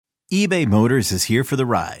eBay Motors is here for the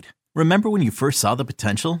ride. Remember when you first saw the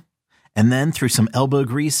potential? And then through some elbow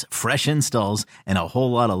grease, fresh installs, and a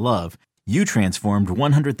whole lot of love, you transformed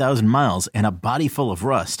 100,000 miles and a body full of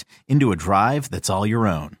rust into a drive that's all your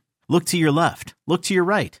own. Look to your left. Look to your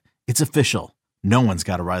right. It's official. No one's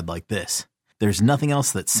got a ride like this. There's nothing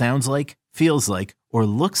else that sounds like, feels like, or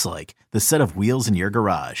looks like the set of wheels in your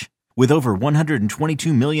garage. With over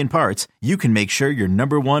 122 million parts, you can make sure your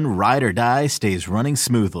number one ride or die stays running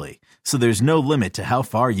smoothly. So there's no limit to how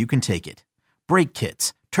far you can take it. Brake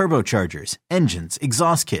kits, turbochargers, engines,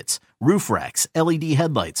 exhaust kits, roof racks, LED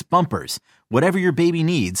headlights, bumpers, whatever your baby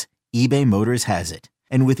needs, eBay Motors has it.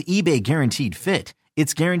 And with eBay Guaranteed Fit,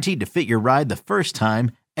 it's guaranteed to fit your ride the first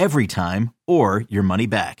time, every time, or your money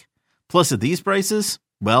back. Plus at these prices,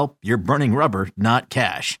 well, you're burning rubber, not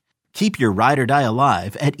cash. Keep your ride or die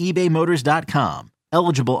alive at ebaymotors.com.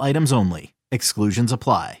 Eligible items only. Exclusions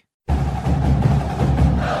apply.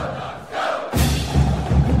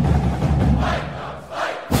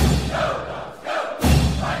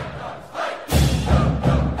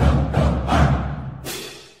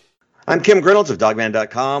 I'm Kim Grinolds of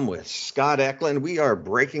DawgmanRadio.com with Scott Eklund. We are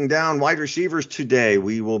breaking down wide receivers today.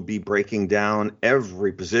 We will be breaking down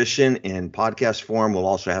every position in podcast form. We'll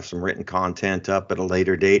also have some written content up at a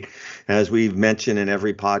later date. As we've mentioned in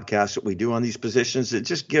every podcast that we do on these positions, it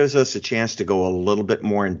just gives us a chance to go a little bit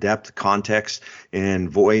more in depth, context and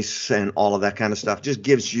voice and all of that kind of stuff. Just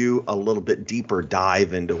gives you a little bit deeper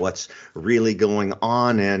dive into what's really going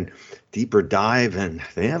on and deeper dive, and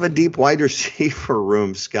they have a deep wide receiver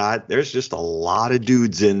room, Scott. There's just a lot of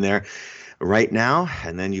dudes in there right now,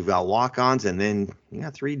 and then you've got walk-ons, and then you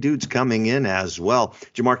got 3 dudes coming in as well.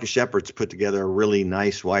 Jamarcus Shepard's put together a really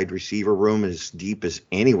nice wide receiver room, as deep as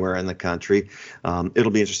anywhere in the country.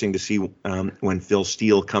 It'll be interesting to see when Phil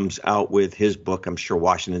Steele comes out with his book. I'm sure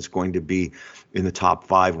Washington's going to be in the top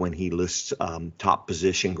 5 when he lists top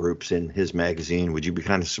position groups in his magazine. Would you be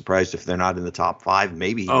kind of surprised if they're not in the top 5,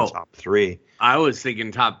 maybe even top 3? I was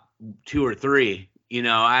thinking top 2 or 3. You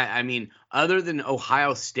know, I mean, other than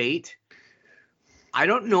Ohio State, I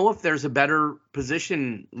don't know if there's a better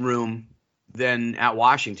position room than at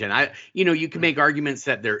Washington. You can make arguments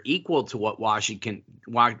that they're equal to what Washington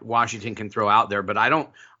can throw out there, but I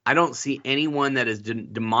don't see anyone that is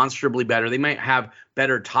demonstrably better. They might have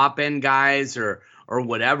better top end guys or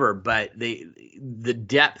whatever, but the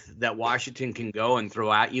depth that Washington can go and throw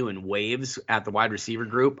at you in waves at the wide receiver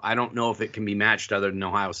group, I don't know if it can be matched other than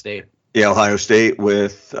Ohio State. Yeah, Ohio State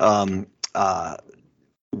with Emeka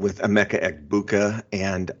Egbuka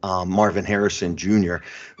and Marvin Harrison Jr.,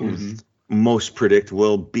 who most predict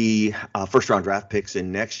will be first-round draft picks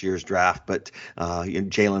in next year's draft. But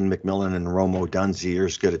Jalen McMillan and Rome Odunze are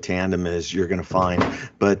as good a tandem as you're going to find.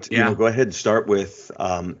 But go ahead and start with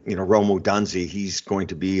Rome Odunze. He's going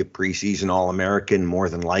to be a preseason All-American more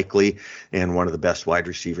than likely, and one of the best wide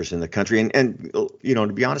receivers in the country. And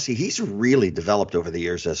to be honest, he's really developed over the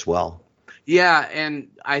years as well. Yeah, and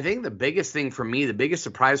I think the biggest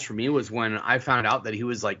surprise for me was when I found out that he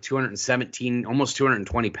was like 217, almost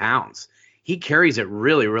 220 pounds. He carries it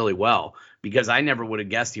really, really well, because I never would have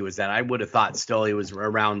guessed he was that. I would have thought still he was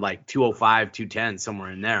around like 205, 210, somewhere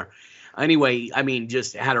in there. Anyway, I mean,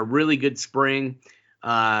 just had a really good spring,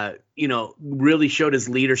 really showed his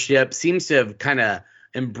leadership, seems to have kind of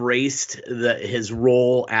embraced his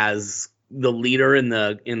role as the leader in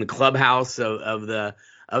the clubhouse of the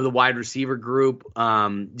wide receiver group.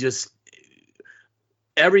 Just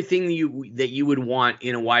everything that you would want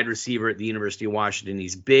in a wide receiver at the University of Washington.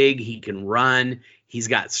 He's big, he can run, he's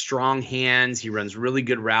got strong hands, he runs really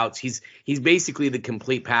good routes. He's basically the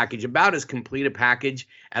complete package, about as complete a package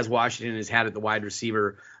as Washington has had at the wide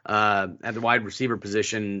receiver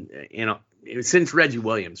position, since Reggie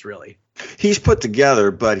Williams, really. He's put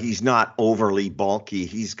together, but he's not overly bulky.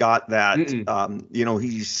 He's got that,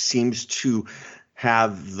 he seems to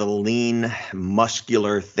have the lean,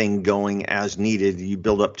 muscular thing going as needed. You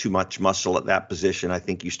build up too much muscle at that position, I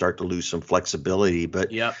think you start to lose some flexibility.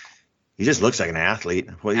 But he just looks like an athlete.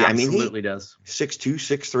 Well, Absolutely does. 6'2",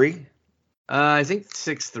 6'3"? I think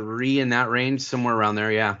 6'3", in that range, somewhere around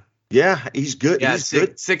there, yeah. Yeah, he's good. Yeah, he's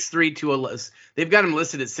good. 6'3", 211. They've got him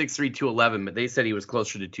listed at 6'3", 211, but they said he was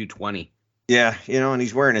closer to 220. Yeah, and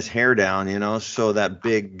he's wearing his hair down, so that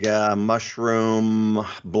big mushroom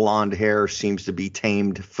blonde hair seems to be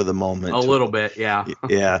tamed for the moment. A little bit, yeah.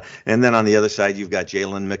 Yeah, and then on the other side, you've got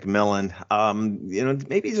Jalen McMillan.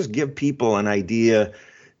 Maybe just give people an idea,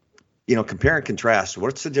 compare and contrast.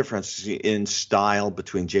 What's the difference in style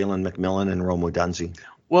between Jalen McMillan and Rome Odunze?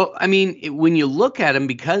 Well, I mean, when you look at him,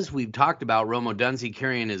 because we've talked about Rome Odunze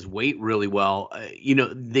carrying his weight really well,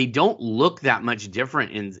 they don't look that much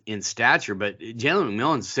different in stature. But Jalen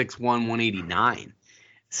McMillan's 6'1", 189.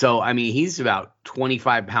 So, I mean, he's about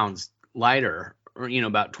 25 pounds lighter, or,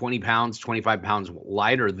 about 20 pounds, 25 pounds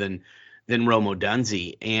lighter than Rome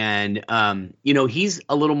Odunze. And, he's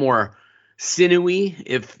a little more sinewy,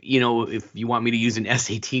 if you want me to use an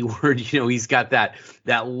SAT word. He's got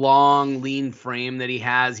that long, lean frame that he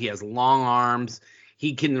has long arms.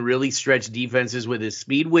 He can really stretch defenses with his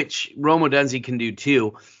speed, which Rome Odunze can do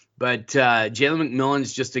too. But Jalen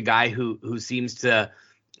McMillan's just a guy who seems to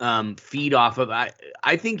feed off of.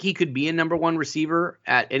 I think he could be a number one receiver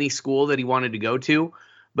at any school that he wanted to go to,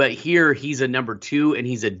 but here he's a number two, and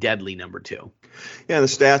he's a deadly number two. Yeah, the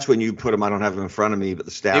stats when you put them, I don't have them in front of me, but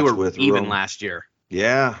the stats they were with even Rome, last year.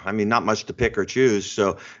 Yeah, I mean, not much to pick or choose.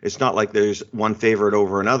 So it's not like there's one favorite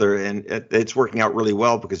over another. And it's working out really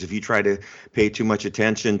well, because if you try to pay too much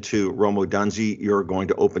attention to Rome Odunze, you're going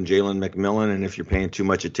to open Jalen McMillan. And if you're paying too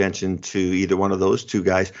much attention to either one of those two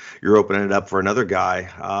guys, you're opening it up for another guy.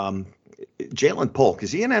 Jalen Polk,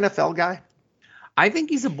 is he an NFL guy? I think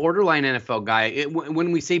he's a borderline NFL guy.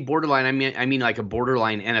 When we say borderline, I mean like a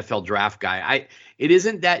borderline NFL draft guy. It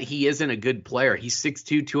isn't that he isn't a good player. He's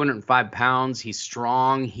 6'2", 205 pounds. He's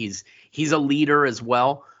strong. He's a leader as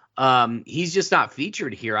well. He's just not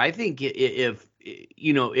featured here. I think if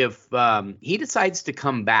he decides to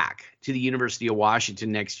come back to the University of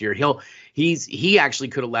Washington next year, he actually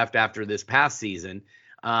could have left after this past season.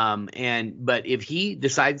 But if he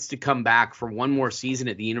decides to come back for one more season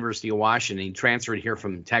at the University of Washington, he transferred here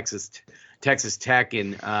from Texas Tech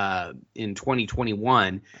in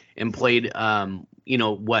 2021 and played,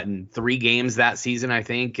 in 3 games that season, I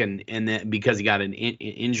think. And then because he got an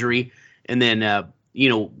injury, and then,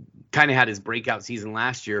 kind of had his breakout season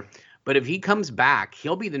last year. But if he comes back,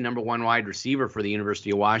 he'll be the number one wide receiver for the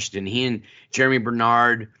University of Washington. He and Jeremy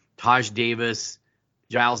Bernard, Taj Davis,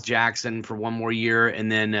 Giles Jackson for one more year,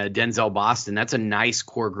 and then Denzel Boston. That's a nice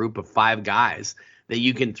core group of 5 guys that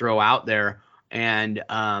you can throw out there. And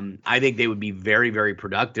I think they would be very, very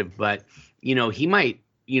productive. But, he might,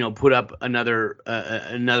 put up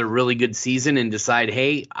another really good season and decide,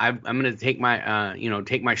 hey, I'm going to take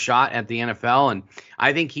my shot at the NFL. And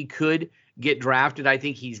I think he could get drafted. I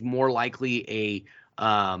think he's more likely a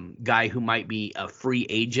guy who might be a free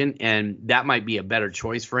agent, and that might be a better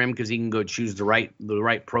choice for him, because he can go choose the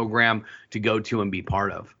right program to go to and be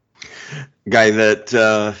part of. Guy that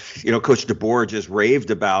Coach DeBoer just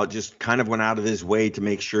raved about, just kind of went out of his way to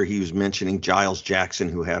make sure he was mentioning Giles Jackson,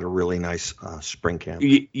 who had a really nice spring camp.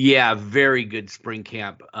 Yeah, very good spring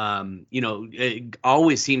camp. It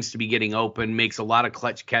always seems to be getting open, makes a lot of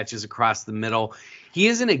clutch catches across the middle. He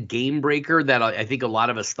isn't a game breaker that I think a lot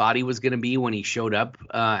of us thought he was going to be when he showed up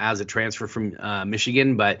as a transfer from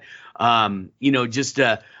Michigan, but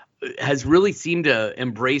has really seemed to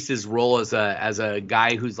embrace his role as a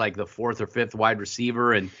guy who's like the 4th or 5th wide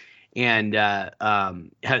receiver, and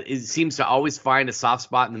it seems to always find a soft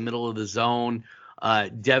spot in the middle of the zone.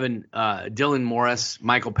 Dylan Morris,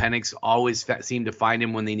 Michael Penix always seemed to find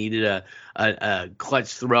him when they needed a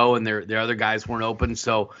clutch throw and their other guys weren't open.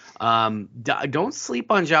 So don't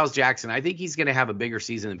sleep on Giles Jackson. I think he's going to have a bigger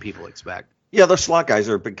season than people expect. Yeah, those slot guys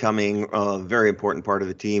are becoming a very important part of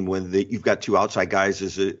the team when you've got 2 outside guys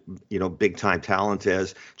as a big time talent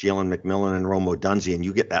as Jalen McMillan and Rome Odunze, and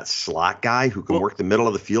you get that slot guy who can work the middle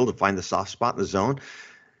of the field and find the soft spot in the zone.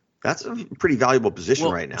 That's a pretty valuable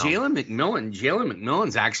position right now. Jalen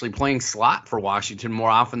McMillan's actually playing slot for Washington more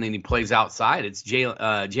often than he plays outside. It's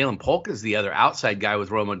Jalen Polk is the other outside guy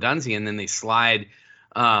with Rome Odunze, and then they slide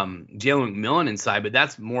Jalen McMillan inside, but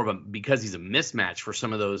that's more of because he's a mismatch for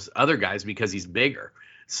some of those other guys because he's bigger.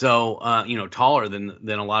 So, taller than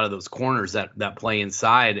a lot of those corners that play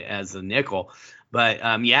inside as a nickel. But,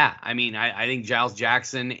 I think Giles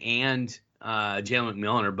Jackson and Jalen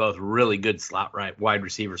McMillan are both really good slot wide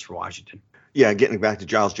receivers for Washington. Yeah, getting back to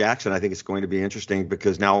Giles Jackson, I think it's going to be interesting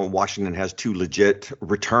because now Washington has 2 legit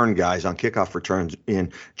return guys on kickoff returns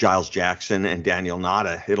in Giles Jackson and Daniel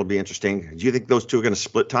Nada. It'll be interesting. Do you think those 2 are going to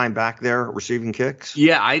split time back there receiving kicks?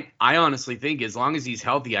 Yeah, I honestly think as long as he's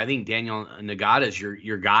healthy, I think Daniel Nagata is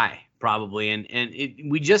your guy probably. And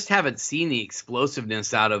we just haven't seen the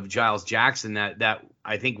explosiveness out of Giles Jackson that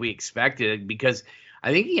I think we expected, because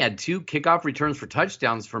I think he had 2 kickoff returns for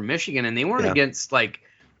touchdowns for Michigan, and they weren't against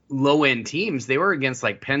low-end teams. They were against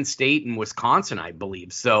Penn State and Wisconsin, I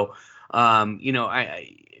believe. So, I'm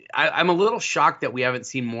a little shocked that we haven't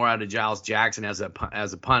seen more out of Giles Jackson as a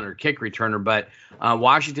punt or kick returner. But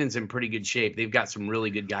Washington's in pretty good shape. They've got some really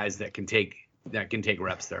good guys that can take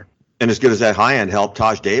reps there. And as good as that high end help,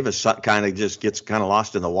 Taj Davis kind of just gets kind of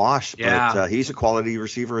lost in the wash. Yeah. But he's a quality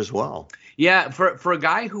receiver as well. Yeah, for a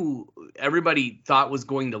guy who everybody thought was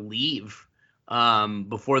going to leave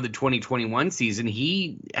before the 2021 season,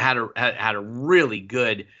 he had a really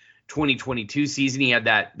good 2022 season. He had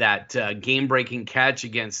that game-breaking catch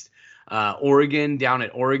against Oregon, down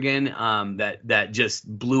at Oregon, that just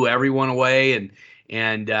blew everyone away,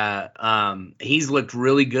 and he's looked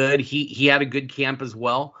really good. He had a good camp as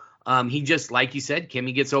well. He just, like you said, Kim,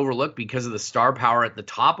 he gets overlooked because of the star power at the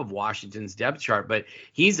top of Washington's depth chart. But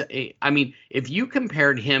if you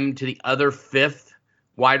compared him to the other fourth,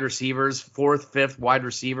 fifth wide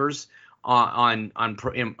receivers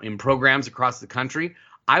in programs across the country,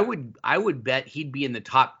 I would bet he'd be in the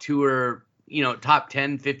top 2 or top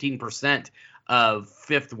 10, 15% of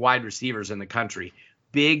fifth wide receivers in the country.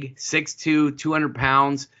 Big, 6'2", 200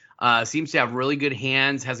 pounds. Seems to have really good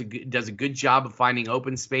hands, does a good job of finding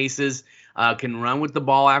open spaces, can run with the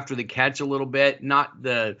ball after the catch a little bit. Not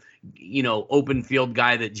the, open field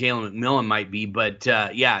guy that Jalen McMillan might be, but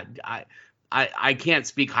I can't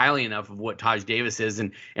speak highly enough of what Taj Davis is.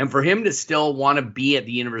 And for him to still want to be at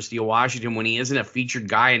the University of Washington when he isn't a featured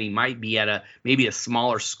guy and he might be at maybe a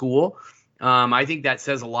smaller school, I think that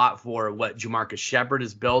says a lot for what Jamarcus Shepard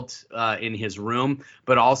has built in his room,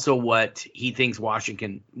 but also what he thinks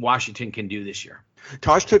Washington can do this year.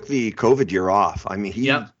 Taj took the COVID year off. I mean,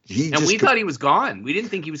 we thought he was gone. We didn't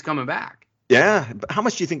think he was coming back. Yeah. But how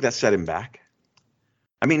much do you think that set him back?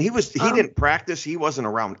 I mean, he didn't practice. He wasn't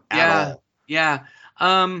around at all. Yeah.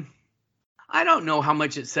 I don't know how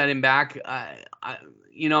much it set him back.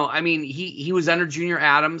 He was under Junior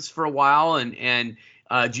Adams for a while, and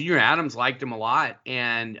Junior Adams liked him a lot,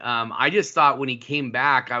 and I just thought when he came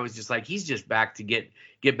back, I was just like, he's just back to get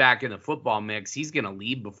back in the football mix. He's going to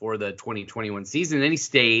leave before the 2021 season. And then he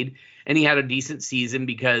stayed, and he had a decent season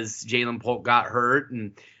because Jalen Polk got hurt,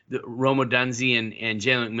 and Rome Odunze and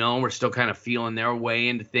Jalen McMillan were still kind of feeling their way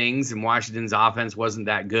into things, and Washington's offense wasn't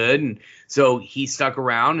that good, and so he stuck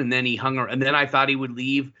around, and then he hung around, and then I thought he would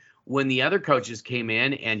leave when the other coaches came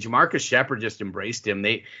in, and Jamarcus Shepard just embraced him.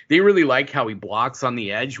 They really like how he blocks on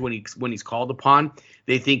the edge when he's called upon.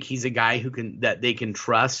 They think he's a guy that they can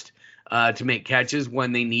trust to make catches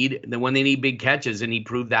when they need big catches, and he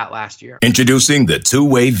proved that last year. Introducing the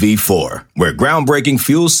two-way V4, where groundbreaking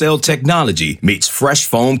fuel cell technology meets fresh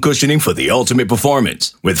foam cushioning for the ultimate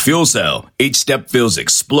performance. With fuel cell, each step feels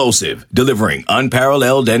explosive, delivering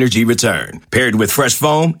unparalleled energy return. Paired with fresh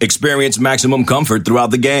foam, experience maximum comfort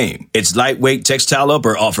throughout the game. Its lightweight textile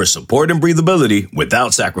upper offers support and breathability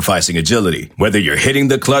without sacrificing agility. Whether you're hitting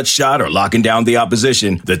the clutch shot or locking down the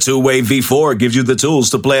opposition, the two-way V4 gives you the tools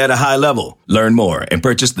to play at a high level. Learn more and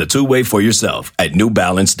purchase the two-way for yourself at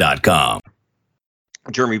newbalance.com.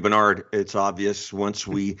 Jeremy Bernard, it's obvious once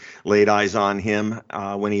we laid eyes on him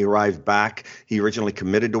when he arrived back. He originally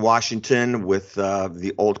committed to Washington with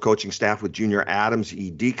the old coaching staff with Junior Adams.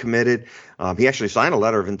 He decommitted. He actually signed a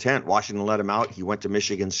letter of intent. Washington let him out. He went to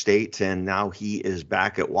Michigan State, and now he is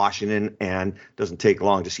back at Washington, and doesn't take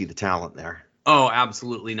long to see the talent there. Oh,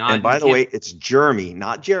 absolutely not. And by the way, it's Jeremy,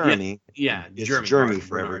 not Jeremy. Yeah, it's Jeremy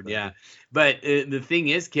for everybody. Yeah, but the thing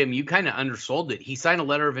is, Kim, you kind of undersold it. He signed a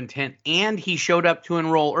letter of intent, and he showed up to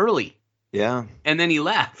enroll early. Yeah, and then he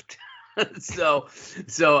left. so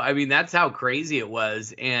I mean, that's how crazy it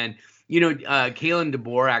was. And Kalen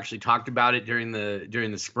DeBoer actually talked about it during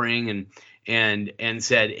the spring, and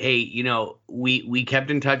said, hey, we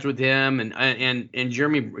kept in touch with him, and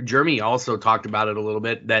Jeremy also talked about it a little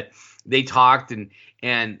bit, that they talked,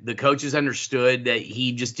 and the coaches understood that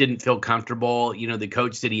he just didn't feel comfortable. The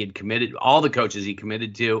coach that he had committed, all the coaches he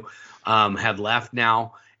committed to had left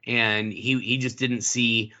now, and he just didn't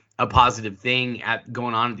see a positive thing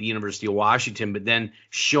going on at the University of Washington. But then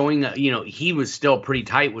showing, he was still pretty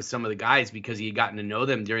tight with some of the guys because he had gotten to know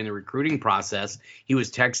them during the recruiting process. He was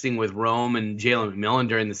texting with Rome and Jalen McMillan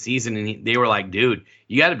during the season, and they were like, dude,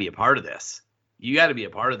 you got to be a part of this. You got to be a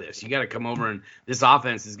part of this. You got to come over, and this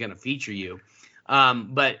offense is going to feature you.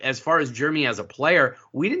 But as far as Jeremy as a player,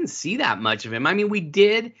 we didn't see that much of him. I mean, we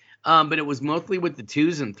did, but it was mostly with the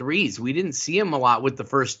 2s and 3s. We didn't see him a lot with the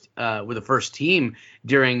first team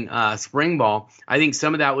during spring ball. I think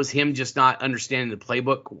some of that was him just not understanding the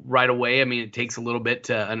playbook right away. I mean, it takes a little bit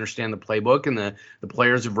to understand the playbook, and the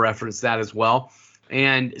players have referenced that as well.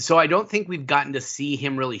 And so I don't think we've gotten to see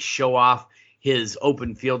him really show off his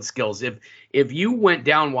open field skills. If you went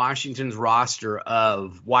down Washington's roster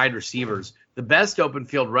of wide receivers, the best open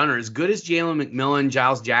field runner, as good as Jalen McMillan,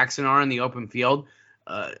 Giles Jackson are in the open field,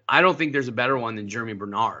 I don't think there's a better one than Jeremy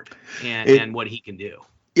Bernard and what he can do.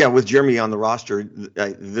 Yeah, with Jeremy on the roster,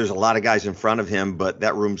 there's a lot of guys in front of him, but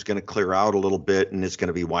that room's going to clear out a little bit, and it's going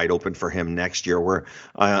to be wide open for him next year. Where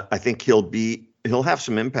I think he'll have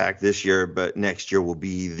some impact this year, but next year will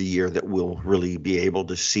be the year that we'll really be able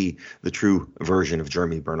to see the true version of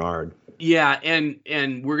Jeremy Bernard. Yeah,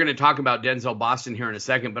 and we're going to talk about Denzel Boston here in a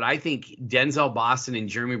second, but I think Denzel Boston and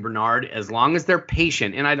Jeremy Bernard, as long as they're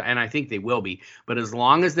patient, and I think they will be, but as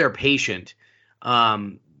long as they're patient,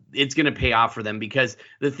 it's going to pay off for them, because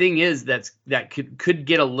the thing is that could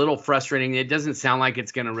get a little frustrating. It doesn't sound like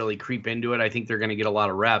it's going to really creep into it. I think they're going to get a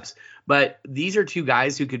lot of reps, but these are two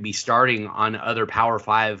guys who could be starting on other Power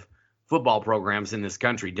 5 football programs in this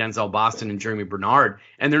country, Denzel Boston and Jeremy Bernard,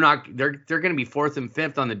 and they're going to be 4th and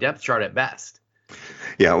 5th on the depth chart at best.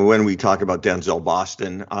 Yeah, when we talk about Denzel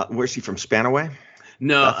Boston, where's he from? Spanaway?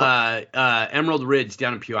 No, Emerald Ridge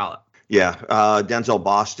down in Puyallup. Yeah, Denzel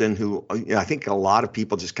Boston, who I think a lot of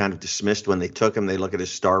people just kind of dismissed when they took him. They look at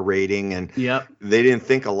his star rating, and they didn't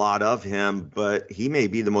think a lot of him, but he may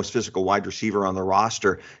be the most physical wide receiver on the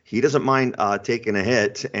roster. He doesn't mind taking a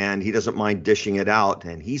hit, and he doesn't mind dishing it out,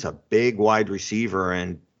 and he's a big wide receiver,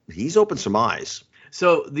 and he's opened some eyes.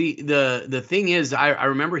 So the thing is, I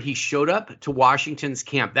remember he showed up to Washington's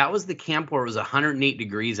camp. That was the camp where it was 108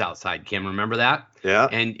 degrees outside, Kim. Remember that? Yeah.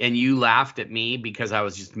 And you laughed at me because I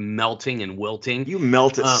was just melting and wilting. You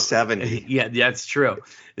melt at 70. Yeah, that's true.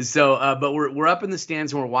 So, but we're up in the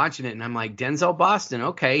stands and we're watching it, and I'm like, Denzel Boston,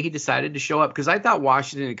 okay, he decided to show up, because I thought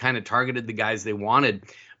Washington had kind of targeted the guys they wanted,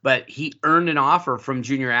 but he earned an offer from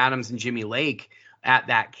Junior Adams and Jimmy Lake at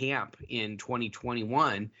that camp in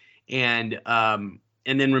 2021. And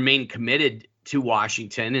then remained committed to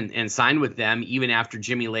Washington and signed with them even after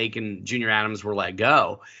Jimmy Lake and Junior Adams were let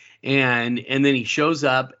go. And then he shows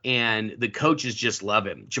up, and the coaches just love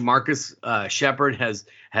him. Jamarcus Shepard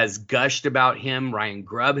has gushed about him. Ryan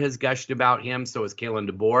Grubb has gushed about him. So has Kalen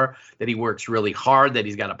DeBoer, that he works really hard, that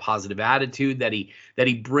he's got a positive attitude, that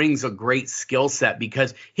he brings a great skill set,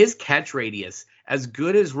 because his catch radius, as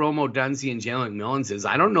good as Rome Odunze and Jalen McMillan's is,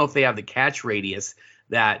 I don't know if they have the catch radius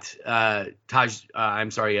that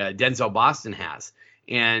Denzel Boston has.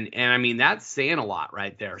 And I mean, that's saying a lot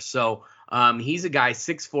right there. So he's a guy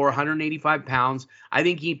 6'4", 185 pounds. I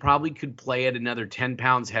think he probably could play at another 10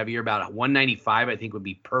 pounds heavier, about 195, I think would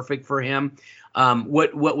be perfect for him.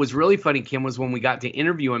 What was really funny, Kim, was when we got to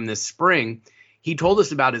interview him this spring, he told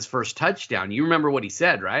us about his first touchdown. You remember what he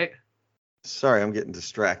said, right? Sorry, I'm getting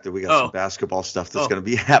distracted. We got some basketball stuff that's going to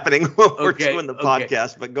be happening while we're doing the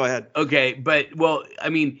podcast, but go ahead. Okay, but, well, I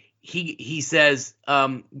mean, he says,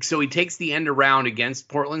 so he takes the end around against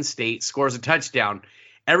Portland State, scores a touchdown.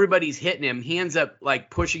 Everybody's hitting him. He ends up, like,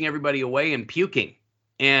 pushing everybody away and puking.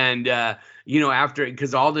 And, after,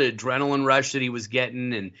 because all the adrenaline rush that he was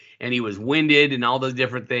getting, and he was winded and all those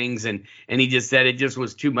different things. And he just said it just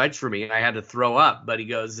was too much for me. I had to throw up. But he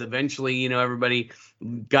goes, eventually, everybody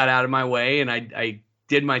got out of my way, and I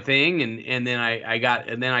did my thing, and then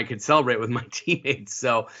I could celebrate with my teammates.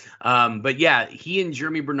 So, but yeah, he and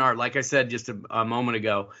Jeremy Bernard, like I said just a moment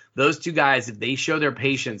ago, those two guys, if they show their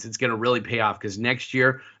patience, it's going to really pay off, because next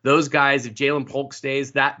year, those guys, if Jalen Polk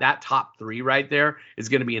stays, that top 3 right there is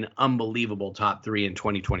going to be an unbelievable top 3 in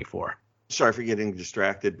 2024. Sorry for getting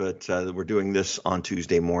distracted, but we're doing this on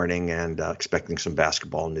Tuesday morning and expecting some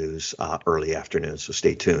basketball news early afternoon. So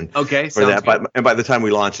stay tuned. Okay, for that. And by the time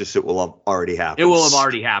we launch this, it will have already happened. It will have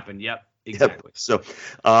already happened. Yep, exactly. Yep. So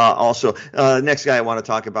also, next guy I want to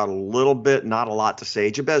talk about a little bit, not a lot to say.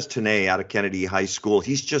 Jabez Tane out of Kennedy High School.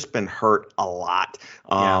 He's just been hurt a lot.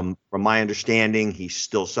 From my understanding, he's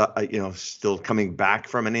still coming back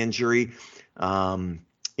from an injury.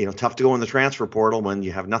 Tough to go in the transfer portal when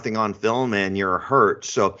you have nothing on film and you're hurt.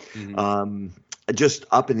 So just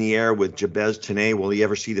up in the air with Jabez Tane. Will he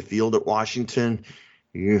ever see the field at Washington?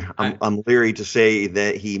 I'm leery to say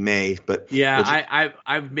that he may, but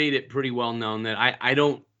I've made it pretty well known that I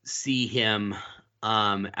don't see him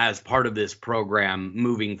as part of this program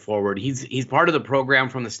moving forward. He's part of the program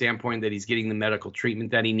from the standpoint that he's getting the medical treatment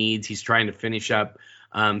that he needs. He's trying to finish up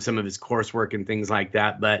some of his coursework and things like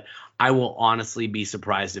that. But I will honestly be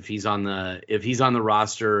surprised if he's on the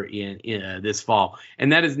roster in this fall.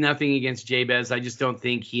 And that is nothing against Jabez. I just don't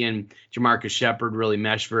think he and Jamarcus Shepard really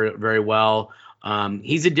mesh very, very well.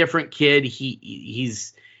 He's a different kid.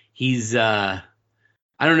 He's I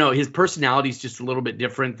don't know. His personality is just a little bit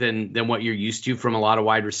different than what you're used to from a lot of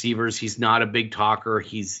wide receivers. He's not a big talker.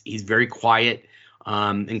 He's very quiet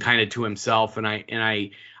and kind of to himself. And I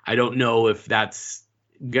don't know if that's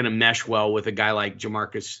going to mesh well with a guy like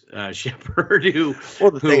Jamarcus Shepard.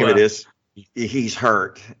 The thing of it is, he's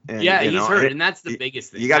hurt. And, yeah, he's hurt, and that's the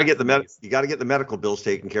biggest thing. You got to get the medical bills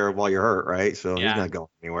taken care of while you're hurt, right? So he's not going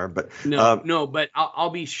anywhere. But no, but I'll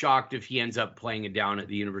be shocked if he ends up playing it down at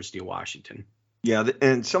the University of Washington. Yeah,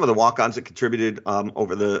 and some of the walk-ons that contributed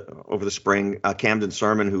over the spring, Camden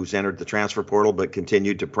Sermon, who's entered the transfer portal but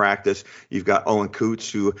continued to practice. You've got Owen Coots,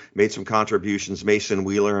 who made some contributions, Mason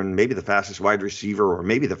Wheeler, and maybe the fastest wide receiver or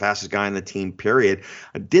maybe the fastest guy in the team, period.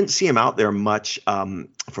 I didn't see him out there much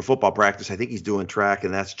for football practice. I think he's doing track,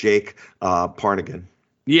 and that's Jake Parnigan.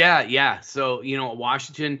 Yeah. So,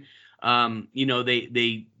 Washington,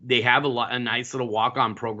 they have a nice little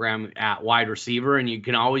walk-on program at wide receiver, and you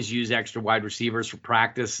can always use extra wide receivers for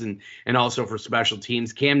practice and also for special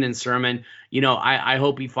teams. Camden Sermon, I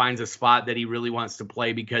hope he finds a spot that he really wants to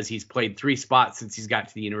play, because he's played 3 spots since he's got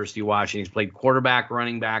to the University of Washington. He's played quarterback,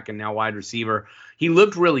 running back, and now wide receiver. He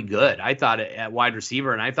looked really good, I thought, at wide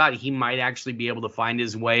receiver, and I thought he might actually be able to find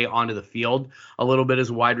his way onto the field a little bit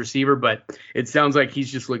as a wide receiver, but it sounds like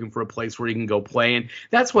he's just looking for a place where he can go play. And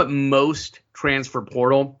that's what most transfer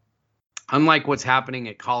portal, unlike what's happening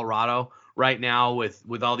at Colorado right now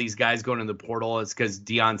with all these guys going in the portal, it's because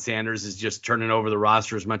Deion Sanders is just turning over the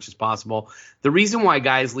roster as much as possible. The reason why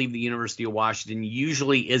guys leave the University of Washington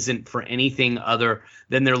usually isn't for anything other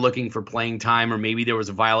than they're looking for playing time, or maybe there was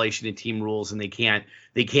a violation of team rules and they can't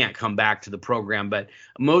come back to the program. But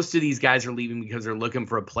most of these guys are leaving because they're looking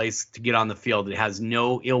for a place to get on the field. It has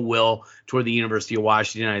no ill will toward the University of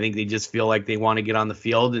Washington. I think they just feel like they want to get on the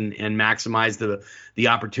field and maximize the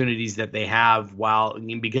opportunities that they have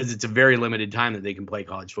because it's a very limited time that they can play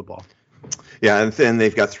college football. Yeah, and then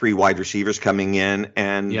they've got 3 wide receivers coming in,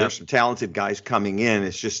 and there's some talented guys coming in.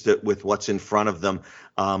 It's just that with what's in front of them,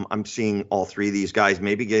 I'm seeing all 3 of these guys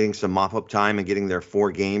maybe getting some mop-up time and getting their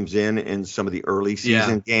 4 games in some of the early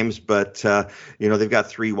season games. But, they've got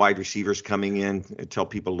 3 wide receivers coming in. Tell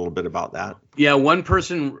people a little bit about that. Yeah, one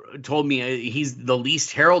person told me he's the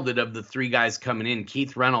least heralded of the 3 guys coming in,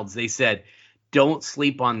 Keith Reynolds. They said, don't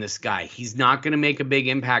sleep on this guy. He's not going to make a big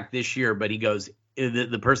impact this year, but he goes,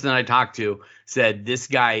 the person that I talked to said this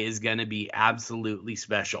guy is going to be absolutely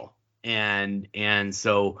special. And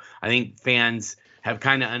so I think fans have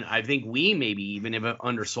I think we maybe even have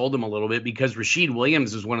undersold him a little bit, because Rashid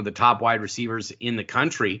Williams is one of the top wide receivers in the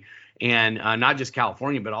country, and not just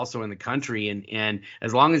California, but also in the country. And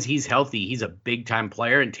as long as he's healthy, he's a big time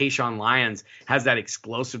player. And Tayshawn Lyons has that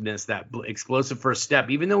explosiveness, that explosive first step,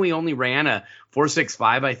 even though he only ran a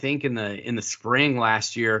 4.65, I think, in the spring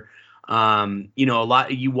last year.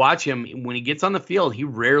 You watch him when he gets on the field, he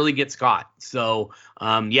rarely gets caught. So,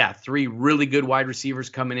 3 really good wide receivers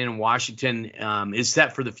coming in Washington is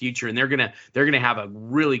set for the future, and they're gonna have a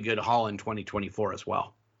really good haul in 2024 as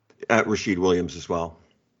well. Rashid Williams as well.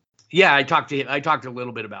 Yeah, I talked a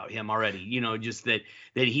little bit about him already. Just that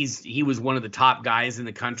he was one of the top guys in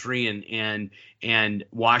the country, and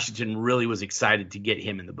Washington really was excited to get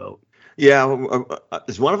him in the boat. Yeah,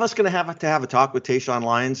 is one of us going to have a talk with Tayshawn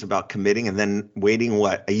Lyons about committing and then waiting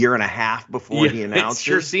a year and a half before he announced? It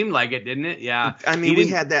sure seemed like it, didn't it? Yeah. I mean, we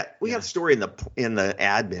had the story in the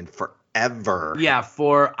admin forever. Yeah,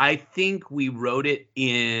 I think we wrote it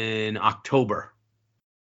in October.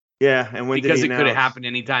 Yeah, and when because did he it could have happened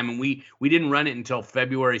anytime, and we didn't run it until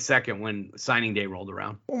February 2nd when signing day rolled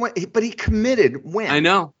around. But he committed when? I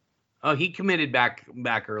know. Oh, he committed back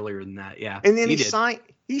earlier than that. Yeah, and then he signed.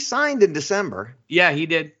 He signed in December. Yeah, he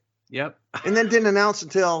did. Yep. And then didn't announce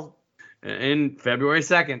until in February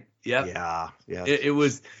 2nd. Yep. Yeah. It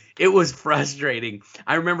was frustrating.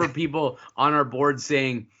 I remember people on our board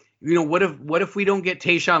saying, what if we don't get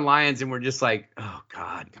Tayshawn Lyons, and we're just like, oh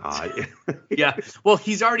God. Yeah. Well,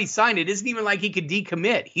 he's already signed. It isn't even like he could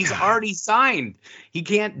decommit. He's already signed. He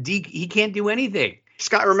can't do anything.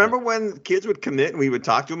 Scott, remember when kids would commit and we would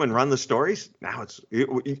talk to them and run the stories? Now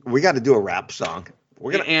we got to do a rap song.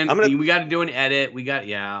 We got to do an edit. We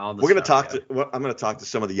got all this. I'm going to talk to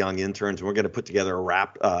some of the young interns, and we're going to put together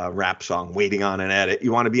a rap song, waiting on an edit.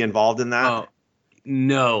 You want to be involved in that? Oh,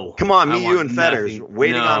 no. Come on, you and Fetters,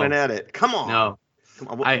 waiting on an edit. Come on. No. Come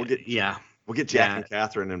on. We'll get Jack and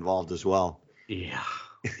Catherine involved as well. Yeah.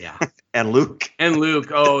 And Luke.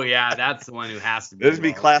 Oh yeah, that's the one who has to be. This would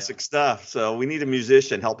be classic stuff. So we need a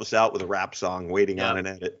musician help us out with a rap song, waiting on an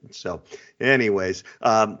edit. So, anyways,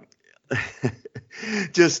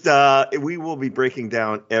 we will be breaking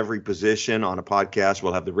down every position on a podcast.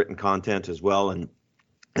 We'll have the written content as well, and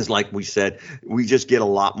as like we said, we just get a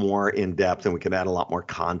lot more in depth, and we can add a lot more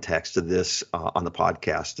context to this on the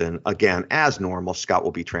podcast. And again, as normal, Scott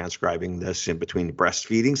will be transcribing this in between the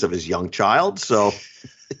breastfeedings of his young child. So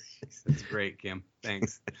great, Kim.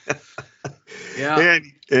 Thanks. Yeah.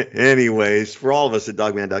 Anyways, for all of us at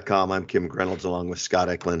DawgMan.com, I'm Kim Reynolds along with Scott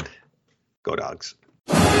Eklund. Go Dogs.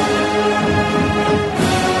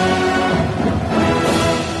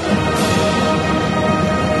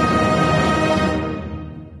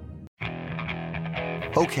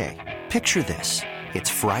 Okay, picture this. It's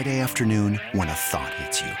Friday afternoon when a thought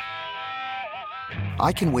hits you.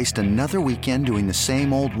 I can waste another weekend doing the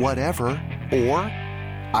same old whatever, or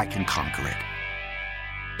I can conquer it.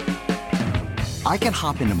 I can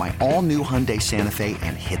hop into my all-new Hyundai Santa Fe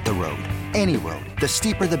and hit the road. Any road. The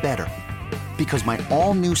steeper, the better. Because my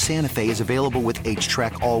all-new Santa Fe is available with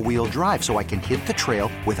H-Track all-wheel drive, so I can hit the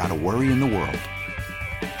trail without a worry in the world.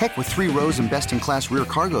 Heck, with 3 rows and best-in-class rear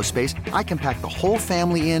cargo space, I can pack the whole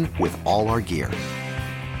family in with all our gear.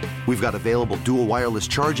 We've got available dual wireless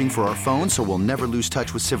charging for our phones, so we'll never lose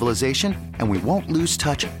touch with civilization, and we won't lose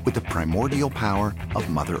touch with the primordial power of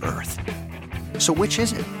Mother Earth. So which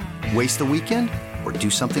is it? Waste the weekend or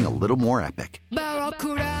do something a little more epic?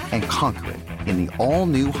 And conquer it in the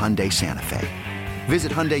all-new Hyundai Santa Fe.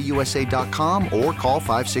 Visit HyundaiUSA.com or call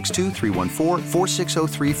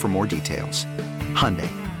 562-314-4603 for more details. Hyundai,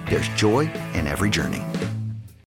 there's joy in every journey.